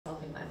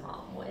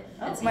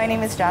My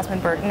name is Jasmine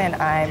Burton, and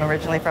I'm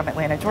originally from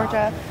Atlanta,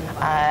 Georgia.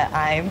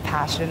 I'm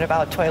passionate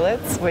about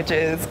toilets, which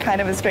is kind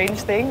of a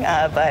strange thing,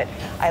 but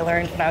I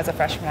learned when I was a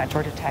freshman at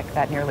Georgia Tech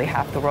that nearly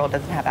half the world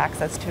doesn't have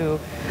access to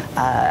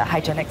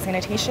hygienic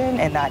sanitation,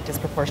 and that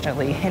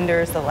disproportionately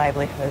hinders the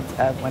livelihoods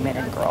of women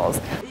and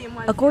girls.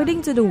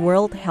 According to the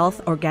World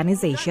Health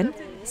Organization,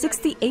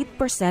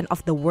 68%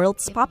 of the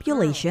world's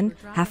population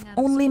have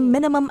only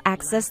minimum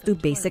access to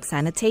basic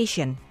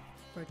sanitation.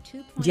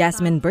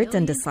 Jasmine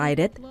Burton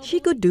decided she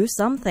could do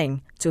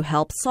something to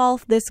help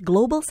solve this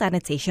global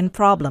sanitation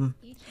problem.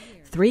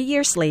 3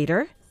 years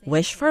later,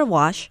 Wish for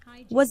Wash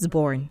was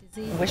born.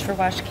 Wish for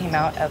Wash came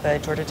out of a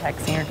Georgia Tech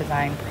senior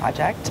design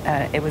project.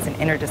 It was an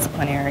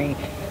interdisciplinary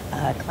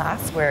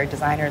class where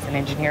designers and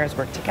engineers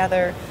worked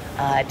together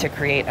to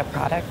create a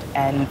product,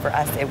 and for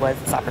us it was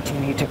this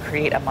opportunity to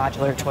create a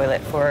modular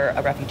toilet for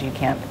a refugee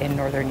camp in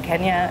northern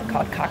Kenya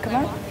called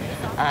Kakuma.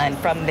 And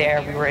from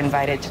there we were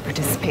invited to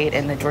participate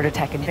in the Georgia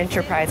Tech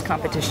Inventure Prize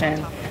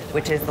competition,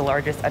 which is the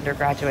largest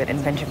undergraduate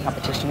invention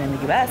competition in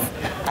the U.S.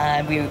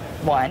 We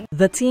won.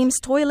 The team's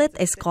toilet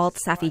is called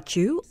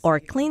Safichu, or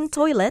clean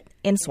toilet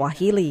in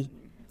Swahili.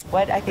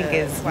 What I think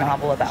is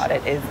novel about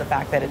it is the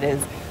fact that it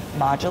is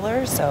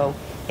modular, so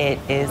it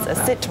is a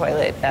sit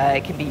toilet.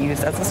 It can be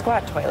used as a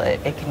squat toilet.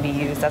 It can be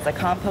used as a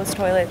compost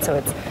toilet, so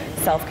it's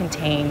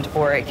self-contained,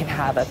 or it can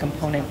have a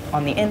component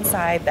on the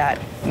inside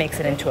that makes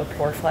it into a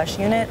pour flush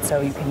unit,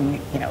 so you can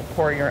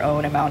pour your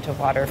own amount of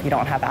water if you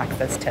don't have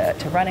access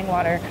to running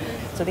water.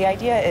 So the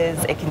idea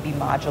is it can be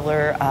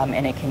modular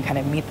and it can kind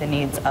of meet the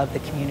needs of the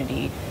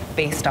community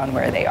based on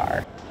where they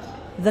are.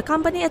 The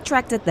company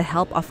attracted the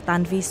help of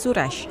Tanvi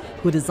Suresh,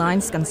 who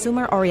designs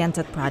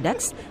consumer-oriented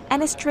products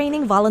and is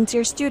training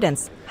volunteer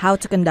students how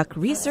to conduct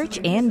research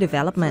and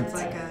development.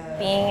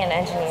 Being an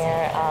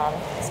engineer,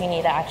 you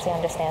need to actually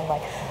understand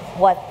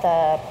what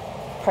the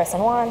person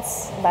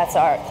wants. That's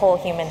our whole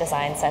human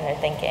design center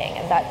thinking,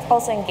 and that's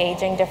also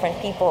engaging different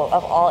people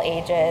of all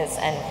ages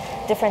and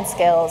different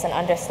skills and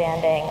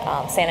understanding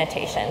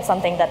sanitation,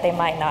 something that they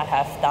might not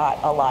have thought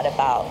a lot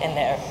about in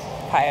their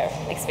prior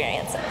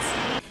experiences.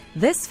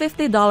 This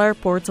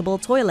 $50 portable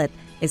toilet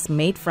is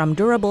made from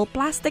durable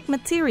plastic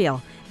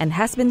material and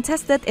has been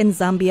tested in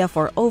Zambia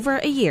for over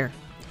a year.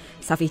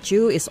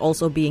 Safichu is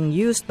also being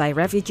used by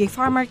refugee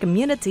farmer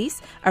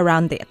communities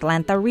around the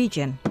Atlanta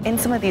region. In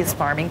some of these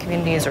farming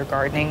communities or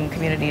gardening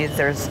communities,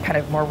 there's kind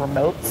of more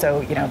remote,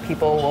 so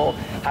people will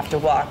have to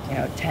walk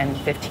 10,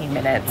 15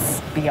 minutes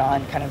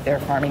beyond kind of their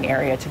farming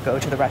area to go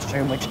to the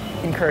restroom, which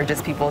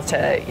encourages people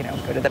to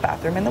go to the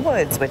bathroom in the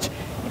woods, which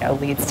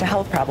leads to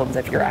health problems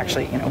if you're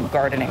actually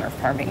gardening or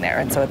farming there.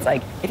 And so it's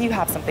like, if you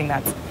have something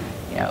that's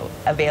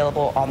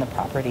available on the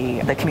property,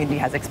 the community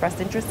has expressed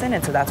interest in,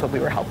 and so that's what we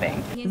were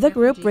helping. The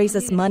group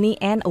raises money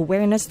and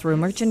awareness through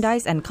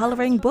merchandise and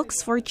coloring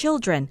books for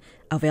children,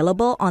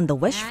 available on the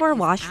Wish for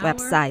Wash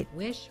website.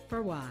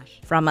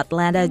 From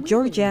Atlanta,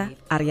 Georgia,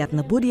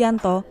 Ariadne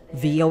Budianto,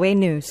 VOA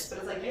News.